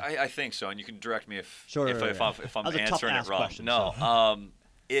 Yeah. I think so, and you can direct me if I'm answering it wrong. Question, no,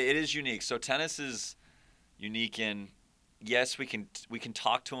 it is unique. So tennis is unique in, yes, we can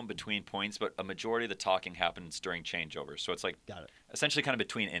talk to them between points, but a majority of the talking happens during changeovers. So it's like essentially kind of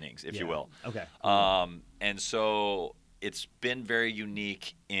between innings, if you will. Okay. And so it's been very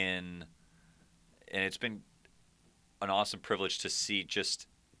unique and it's been an awesome privilege to see just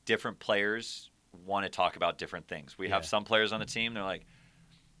different players want to talk about different things. We have some players on the team, they're like,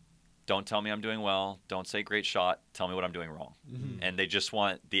 don't tell me I'm doing well, don't say great shot, tell me what I'm doing wrong. And they just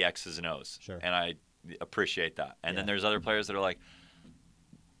want the X's and O's. Sure. And I appreciate that. And then there's other players that are like,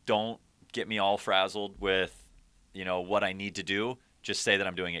 don't get me all frazzled with what I need to do, just say that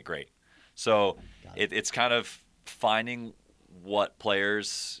I'm doing it great. So it's kind of finding what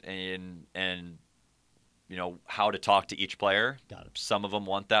players and how to talk to each player. Some of them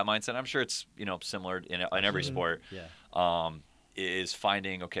want that mindset. I'm sure it's similar in every sport. Is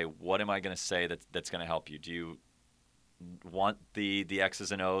finding, okay, what am I going to say that's going to help you? Do you want the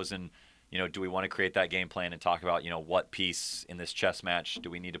X's and O's, and do we want to create that game plan and talk about what piece in this chess match do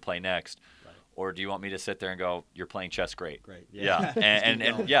we need to play next? Or do you want me to sit there and go, you're playing chess great?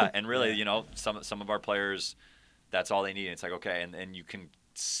 And really some of our players, that's all they need. It's like, okay, and you can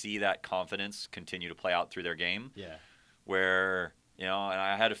see that confidence continue to play out through their game. Where and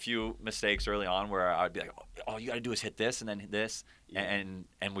I had a few mistakes early on where I'd be like, all you got to do is hit this and then this, and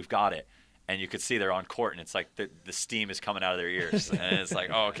we've got it. And you could see they're on court, and it's like the steam is coming out of their ears, and it's like,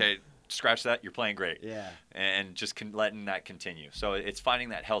 oh, okay, scratch that, you're playing great. And just letting that continue. So it's finding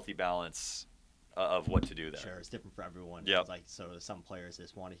that healthy balance of what to do there. Sure, it's different for everyone. Yep. Like, so some players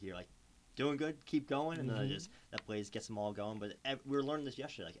just want to hear like, doing good, keep going, and then that plays gets them all going. But we were learning this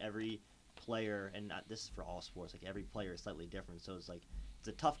yesterday. Like every player, and this is for all sports. Like every player is slightly different. So it's like it's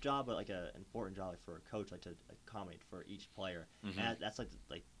a tough job, but like an important job for a coach, like to accommodate for each player. And that's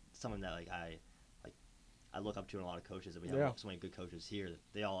like something that I look up to in a lot of coaches, and we Yeah. have so many good coaches here. That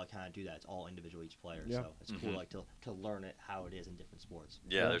they all kind of do that. It's all individual each player. Yeah. So it's cool to learn it how it is in different sports.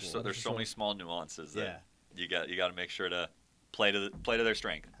 Yeah, there's Overboard. so many small nuances that you got to make sure to play to their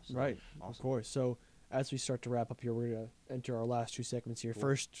strength. Absolutely. Right, Awesome. of course. So as we start to wrap up here, we're going to enter our last 2 segments here.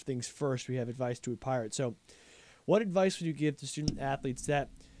 First things first, we have advice to a pirate. So what advice would you give to student athletes that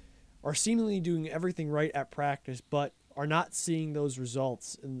are seemingly doing everything right at practice but are not seeing those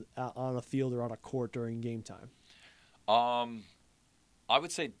results on a field or on a court during game time? I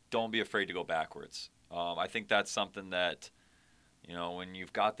would say don't be afraid to go backwards. I think that's something that, when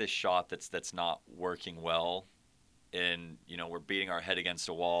you've got this shot that's not working well, and we're beating our head against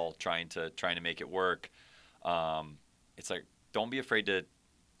a wall trying to make it work. It's like, don't be afraid to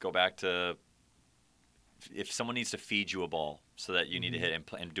go back to, if someone needs to feed you a ball so that you need to hit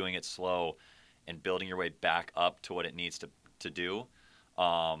and doing it slow and building your way back up to what it needs to do.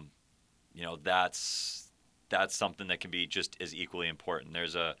 That's something that can be just as equally important.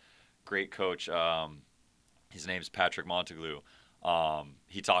 There's a great coach. His name's Patrick Montaglou.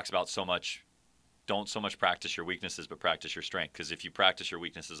 He talks about don't so much practice your weaknesses, but practice your strength. Because if you practice your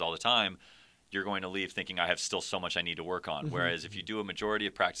weaknesses all the time, you're going to leave thinking I have still so much I need to work on. Whereas if you do a majority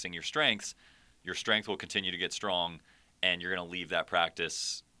of practicing your strength will continue to get strong, and you're going to leave that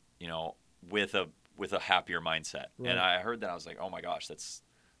practice, with a happier mindset. Right. And I heard that, I was like, oh my gosh, that's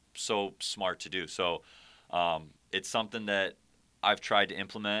so smart to do. So it's something that I've tried to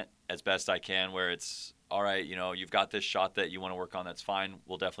implement as best I can, where it's all right, you've got this shot that you want to work on. That's fine.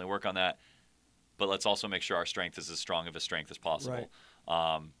 We'll definitely work on that. But let's also make sure our strength is as strong of a strength as possible.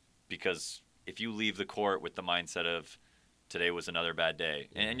 Right. Because if you leave the court with the mindset of today was another bad day,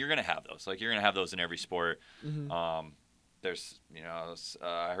 and you're going to have those. Like, you're going to have those in every sport. There's,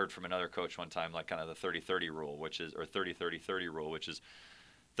 I heard from another coach one time, like kind of the 30-30 rule, or 30-30-30 rule, which is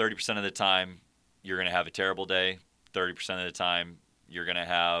 30% of the time you're going to have a terrible day. 30% of the time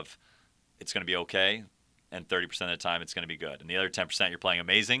it's going to be okay. And 30% of the time it's going to be good. And the other 10% you're playing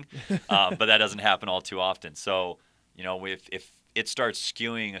amazing. But that doesn't happen all too often. So, if it starts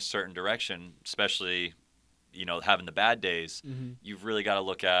skewing a certain direction, especially, having the bad days, you've really got to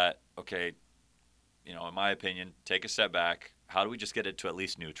look at, okay, in my opinion, take a step back. How do we just get it to at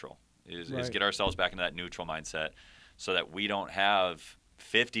least neutral? Is get ourselves back into that neutral mindset so that we don't have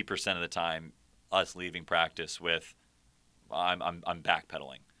 50% of the time us leaving practice with, I'm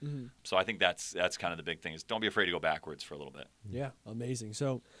backpedaling. So I think that's kind of the big thing, is don't be afraid to go backwards for a little bit. Yeah, amazing.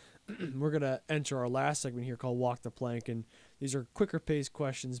 So we're going to enter our last segment here called Walk the Plank, and these are quicker paced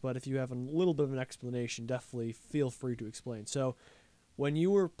questions, but if you have a little bit of an explanation, definitely feel free to explain. So when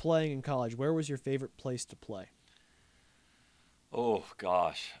you were playing in college, where was your favorite place to play? Oh,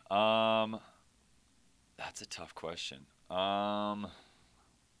 gosh. That's a tough question. I'm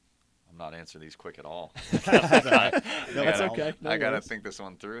not answering these quick at all. That's okay. No I got to worries. think this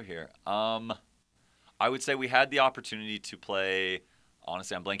one through here. I would say we had the opportunity to play,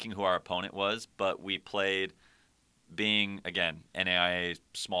 honestly, I'm blanking who our opponent was, but we played, being, again, NAIA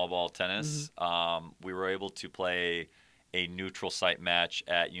small ball tennis, we were able to play a neutral site match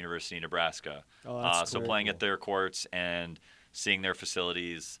at University of Nebraska. Oh, that's so very playing cool. at their courts and seeing their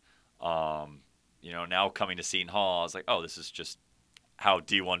facilities, now coming to Seton Hall, I was like, oh, this is just how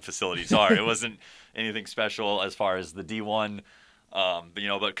D1 facilities are. It wasn't anything special as far as the D1,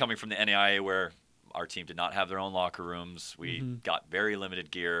 but coming from the NAIA, where our team did not have their own locker rooms, we got very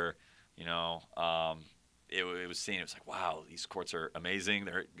limited gear. It was like, wow, these courts are amazing.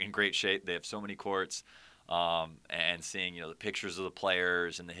 They're in great shape. They have so many courts, and seeing the pictures of the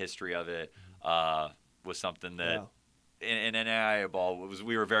players and the history of it was something that in NAIA ball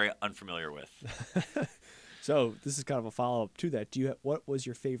we were very unfamiliar with. So this is kind of a follow-up to that. What was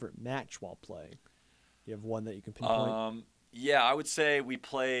your favorite match while playing? Do you have one that you can pinpoint? Yeah, I would say we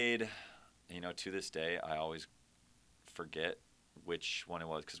played, to this day, I always forget which one it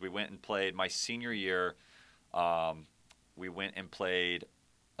was, because we went and played my senior year. We went and played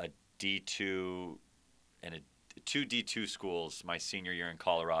a D2 and two D2 schools my senior year in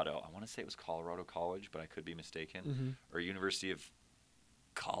Colorado. I want to say it was Colorado College, but I could be mistaken. Or University of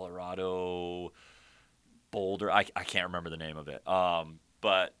Colorado Boulder. I can't remember the name of it.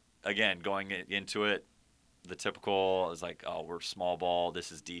 But again, going into it, the typical is like, oh, we're small ball.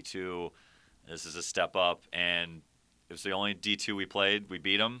 This is D2. This is a step up. And it was the only D2 we played. We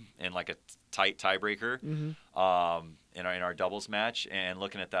beat them in like a tight tiebreaker in our doubles match. And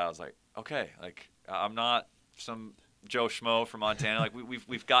looking at that, I was like, okay, like I'm not some Joe Schmo from Montana. Like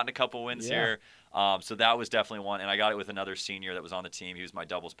we've gotten a couple wins here. So that was definitely one. And I got it with another senior that was on the team. He was my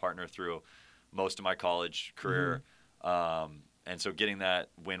doubles partner through most of my college career. And so getting that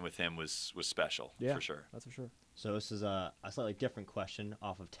win with him was special, Yeah, for sure. that's for sure. So this is a slightly different question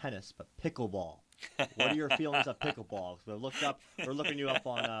off of tennis, but pickleball. What are your feelings of pickleball? We're looking you up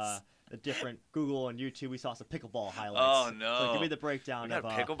on the different Google and YouTube. We saw some pickleball highlights. Oh, no. So give me the breakdown We got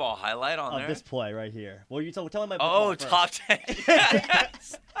of a pickleball highlight on there? this play right here. Well, you tell me about Oh, pickleball first. top 10.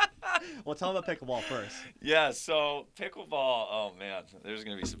 Yes. Well, tell me about pickleball first. Yeah, so pickleball, oh, man. There's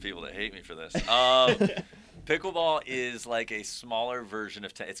going to be some people that hate me for this. Pickleball is like a smaller version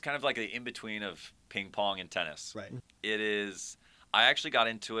of tennis. It's kind of like the in-between of ping pong and tennis. Right. It is. I actually got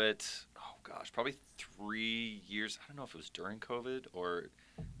into it, oh gosh, probably 3 years. I don't know if it was during COVID or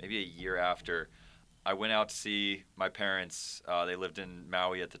maybe a year after. I went out to see my parents. They lived in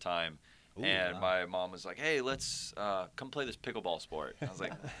Maui at the time. Ooh, and wow. my mom was like, hey, let's come play this pickleball sport. I was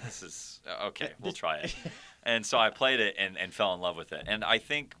like, this is, okay, we'll try it. And so I played it and fell in love with it. And I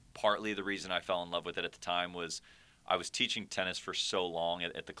think partly the reason I fell in love with it at the time was I was teaching tennis for so long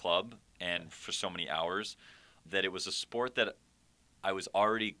at the club and for so many hours that it was a sport that I was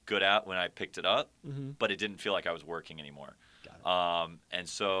already good at when I picked it up, but it didn't feel like I was working anymore. Got it. And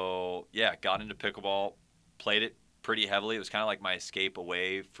so, yeah, got into pickleball, played it pretty heavily. It was kind of like my escape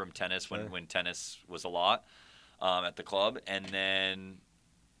away from tennis when tennis was a lot at the club. And then,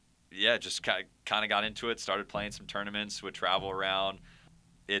 yeah, just kind of got into it, started playing some tournaments, would travel around.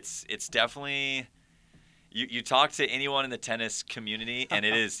 It's definitely you talk to anyone in the tennis community, and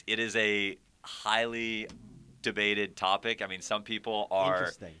it is a highly debated topic. I mean, some people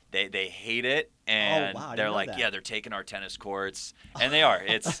are they hate it, and they're like, yeah, they're taking our tennis courts, and they are.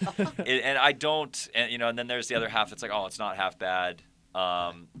 And I don't, and then there's the other half. It's like, oh, it's not half bad.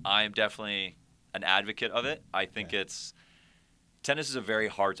 I'm definitely an advocate of it. I think tennis is a very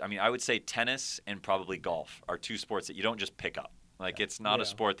hard. I mean, I would say tennis and probably golf are two sports that you don't just pick up. Like, it's not a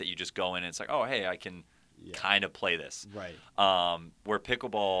sport that you just go in and it's like, oh, hey, I can kind of play this. Right. Where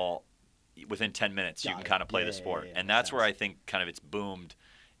pickleball, within 10 minutes, you can kind of play the sport. And that's where I think kind of it's boomed,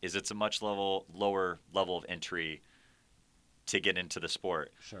 is it's a much lower level of entry to get into the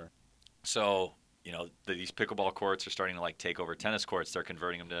sport. Sure. So, these pickleball courts are starting to, like, take over tennis courts. They're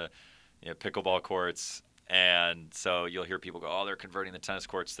converting them to pickleball courts. And so you'll hear people go, oh, they're converting the tennis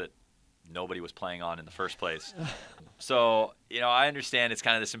courts that nobody was playing on in the first place. So, I understand it's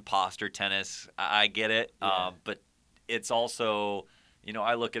kind of this imposter tennis. I get it. But it's also,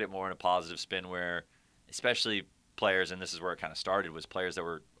 I look at it more in a positive spin where especially players, and this is where it kind of started, was players that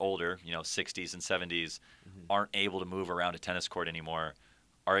were older, 60s and 70s, aren't able to move around a tennis court anymore,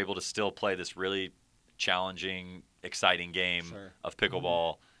 are able to still play this really challenging, exciting game of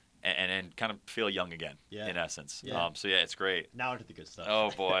pickleball and kind of feel young again, in essence. Yeah. So, yeah, it's great. Now into the good stuff.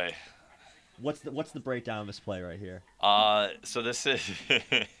 Oh, boy. What's the breakdown of this play right here? So this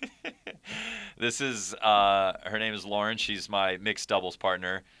is her name is Lauren. She's my mixed doubles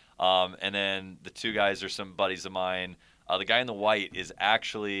partner. And then the two guys are some buddies of mine. The guy in the white is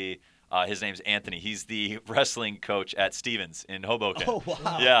actually his name's Anthony. He's the wrestling coach at Stevens in Hoboken. Oh,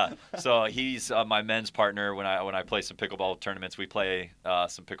 wow. Yeah. So he's my men's partner when I play some pickleball tournaments. We play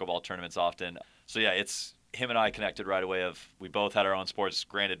some pickleball tournaments often. So yeah, it's him and I connected right away. We both had our own sports.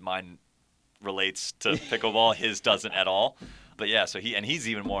 Granted, mine relates to pickleball, his doesn't at all. But yeah, so he's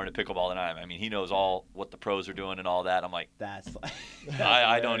even more into pickleball than I am. I mean, he knows all what the pros are doing and all that. I'm like,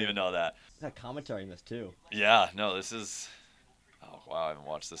 I don't even know that. That commentary in this too. Yeah, no, this is. Oh wow, I haven't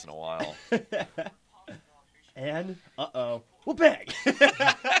watched this in a while. And well, bang.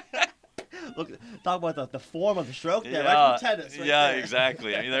 Look, talk about the form of the stroke there, right from tennis. Right there.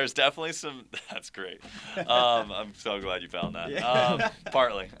 Exactly. I mean, there's definitely some. That's great. I'm so glad you found that. Yeah.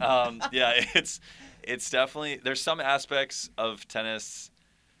 Partly. Yeah, it's definitely. There's some aspects of tennis.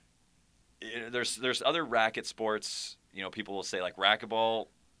 There's other racket sports. People will say like racquetball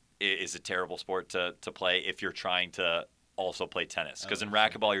is a terrible sport to play if you're trying to also play tennis, because in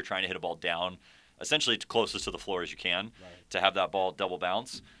racquetball you're trying to hit a ball down, essentially closest to the floor as you can, to have that ball double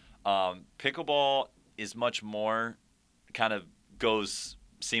bounce. Pickleball is much more kind of goes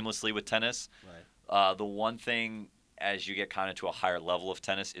seamlessly with tennis. Right. The one thing as you get kind of to a higher level of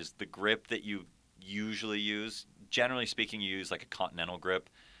tennis is the grip that you usually use. Generally speaking, you use like a continental grip.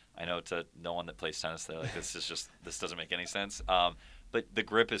 I know to no one that plays tennis, they're like, this doesn't make any sense. But the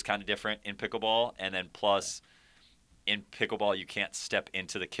grip is kind of different in pickleball, and then plus in pickleball you can't step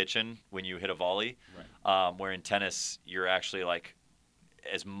into the kitchen when you hit a volley. Right. Where in tennis you're actually like,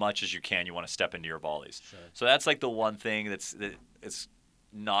 as much as you can, you want to step into your volleys. Sure. So that's like the one thing that's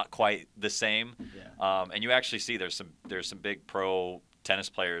not quite the same. Yeah. And you actually see there's some big pro tennis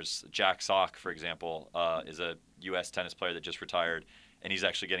players. Jack Sock, for example, is a U.S. tennis player that just retired, and he's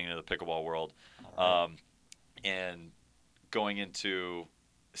actually getting into the pickleball world. Right. And going into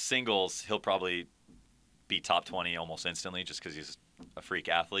singles, he'll probably be top 20 almost instantly just because he's a freak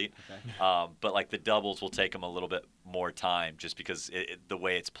athlete. Okay. But like the doubles will take him a little bit more time just because the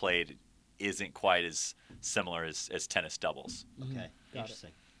way it's played isn't quite as similar as tennis doubles. Okay. Got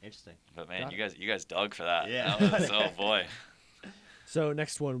Interesting. But man, Got you guys dug for that. Yeah. That was, oh boy. So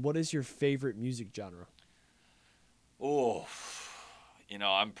next one, what is your favorite music genre? Oh,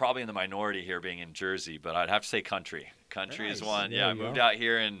 I'm probably in the minority here being in Jersey, but I'd have to say country. Country is Nice. one. There Yeah, I you moved go. out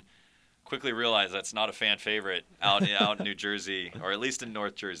here and quickly realized that's not a fan favorite out in New Jersey, or at least in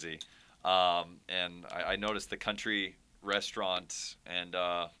North Jersey. And I noticed the country restaurant and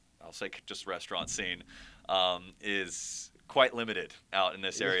I'll say just restaurant scene is quite limited out in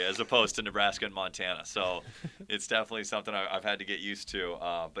this area as opposed to Nebraska and Montana. So it's definitely something I've had to get used to.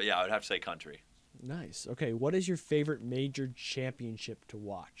 But yeah, I would have to say country. Nice. Okay, what is your favorite major championship to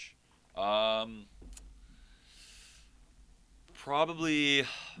watch? Probably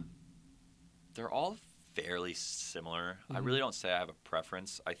they're all fairly similar. I really don't say I have a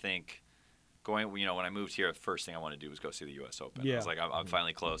preference. I think when I moved here, the first thing I wanted to do was go see the U.S. Open. Yeah. I was like, I'm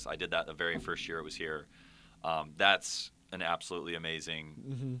finally close. I did that the very first year it was here. That's an absolutely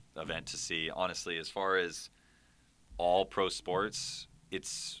amazing event to see. Honestly, as far as all pro sports,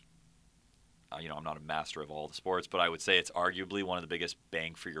 it's I'm not a master of all the sports, but I would say it's arguably one of the biggest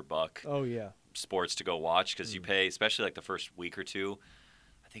bang for your buck Oh yeah. sports to go watch because you pay, especially like the first week or two,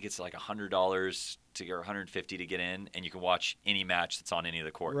 I think it's like $100 to get or $150 to get in, and you can watch any match that's on any of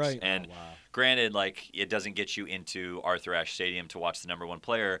the courts. Right. And wow. granted, like it doesn't get you into Arthur Ashe Stadium to watch the number one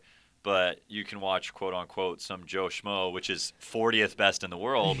player, but you can watch quote unquote some Joe Schmo, which is 40th best in the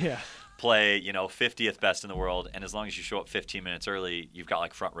world, Yeah. play 50th best in the world, and as long as you show up 15 minutes early, you've got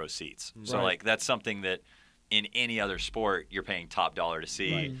like front row seats. So Right. like that's something that in any other sport you're paying top dollar to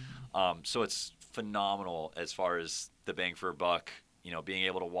see. So it's phenomenal as far as the bang for a buck. Being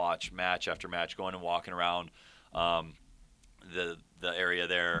able to watch match after match, going and walking around the area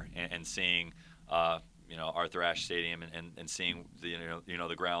there and seeing Arthur Ashe Stadium and seeing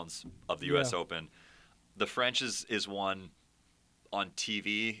the grounds of the U.S. Yeah. Open. The French is one on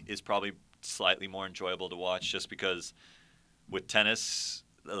TV is probably slightly more enjoyable to watch just because with tennis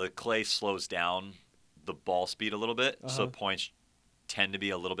the clay slows down the ball speed a little bit, so points tend to be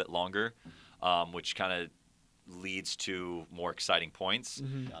a little bit longer, which kind of leads to more exciting points. Got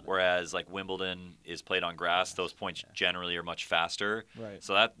it. Whereas like Wimbledon is played on grass, those points generally are much faster. Right.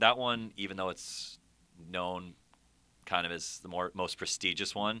 So that one, even though it's known kind of as the most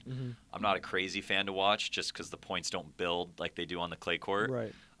prestigious one, I'm not a crazy fan to watch just because the points don't build like they do on the clay court.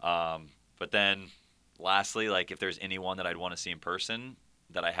 Right. But then lastly, like if there's anyone that I'd want to see in person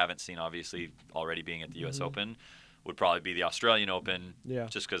that I haven't seen, obviously already being at the U.S. Open, would probably be the Australian Open. Yeah.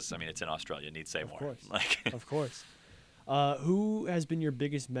 Just because it's in Australia, need say more. course. Like, Of course. Who has been your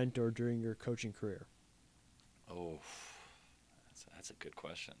biggest mentor during your coaching career? oh, that's a good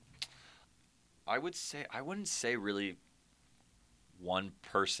question. I wouldn't say really one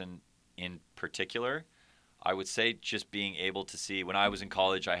person in particular. I would say just being able to see, when I was in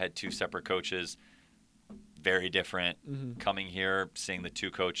college, I had two separate coaches, very different. Coming here, seeing the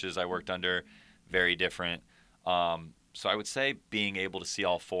two coaches I worked under, very different. So I would say being able to see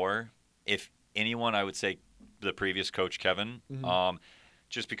all four. If anyone, I would say the previous coach, Kevin,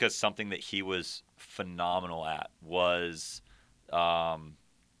 just because something that he was phenomenal at was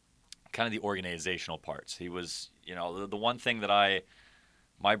kind of the organizational parts. He was, the one thing that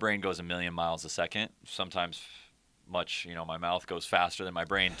my brain goes a million miles a second. Sometimes my mouth goes faster than my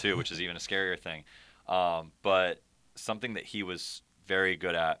brain too, which is even a scarier thing. But something that he was very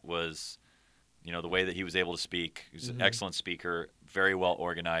good at was, the way that he was able to speak. He was an excellent speaker, very well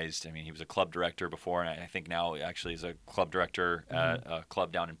organized. He was a club director before, and I think now actually is a club director at a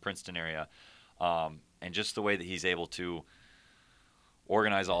club down in Princeton area. And just the way that he's able to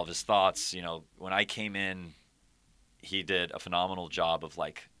organize all of his thoughts. When I came in, he did a phenomenal job of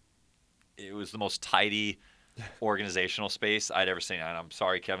it was the most tidy organizational space I'd ever seen. And I'm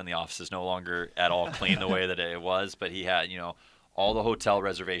sorry, Kevin, the office is no longer at all clean the way that it was, but he had, all the hotel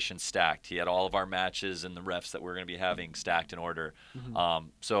reservations stacked. He had all of our matches and the refs that we're going to be having stacked in order.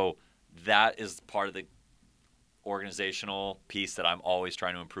 So that is part of the organizational piece that I'm always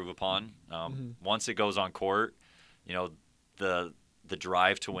trying to improve upon. Once it goes on court, the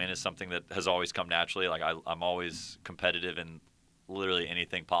drive to win is something that has always come naturally. I'm always competitive in literally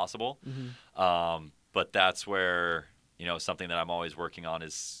anything possible. But that's where, something that I'm always working on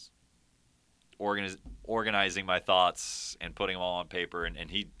is organizing my thoughts and putting them all on paper.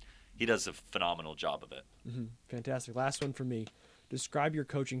 And he does a phenomenal job of it. Fantastic. Last one for me. Describe your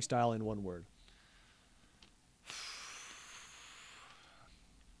coaching style in one word.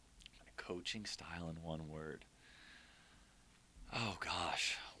 Coaching style in one word. Oh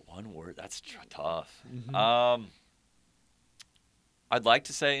gosh, one word. That's tough. Mm-hmm. I'd like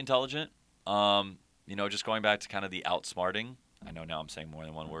to say intelligent. Just going back to kind of the outsmarting. I know now I'm saying more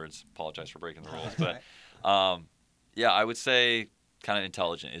than one word. Apologize for breaking the rules, but yeah, I would say kind of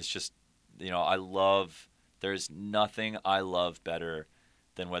intelligent. It's just, there's nothing I love better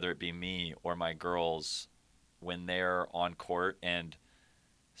than whether it be me or my girls when they're on court and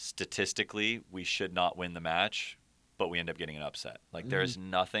statistically we should not win the match, but we end up getting an upset. Like there's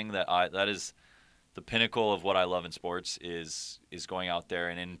nothing that is the pinnacle of what I love in sports is going out there.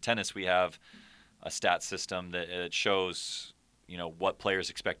 And in tennis we have a stat system that it shows what players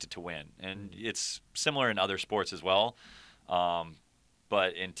expected to win, and it's similar in other sports as well,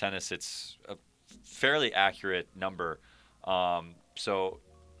 but in tennis it's a fairly accurate number. So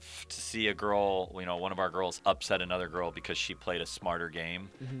to see a girl, one of our girls upset another girl because she played a smarter game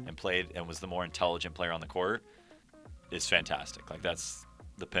and was the more intelligent player on the court is fantastic. Like that's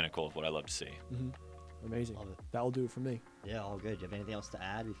the pinnacle of what I love to see. Amazing. Love it. That'll do it for me. Yeah, all good. Do you have anything else to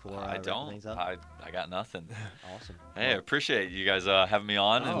add before I wrapping don't. things up? I got nothing. Awesome. Hey, I appreciate you guys having me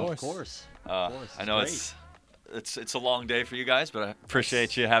on. Oh, and Of course. I know great. it's a long day for you guys, but I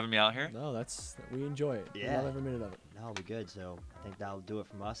appreciate you having me out here. No, we enjoy it. We Yeah. love every minute of it. That'll be good. So I think that'll do it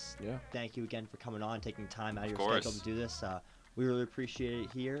from us. Yeah. Thank you again for coming on, taking time out of your course. schedule to do this. We really appreciate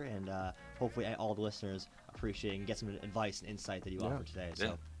it here, and hopefully all the listeners appreciate it and get some advice and insight that you offered today. So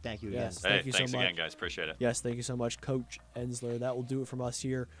Yeah. thank you again. Yes. Hey, Thank you so thanks again, much. guys. Appreciate it. Yes, thank you so much, Coach Enzler. That will do it from us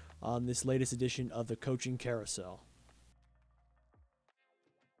here on this latest edition of the Coaching Carousel.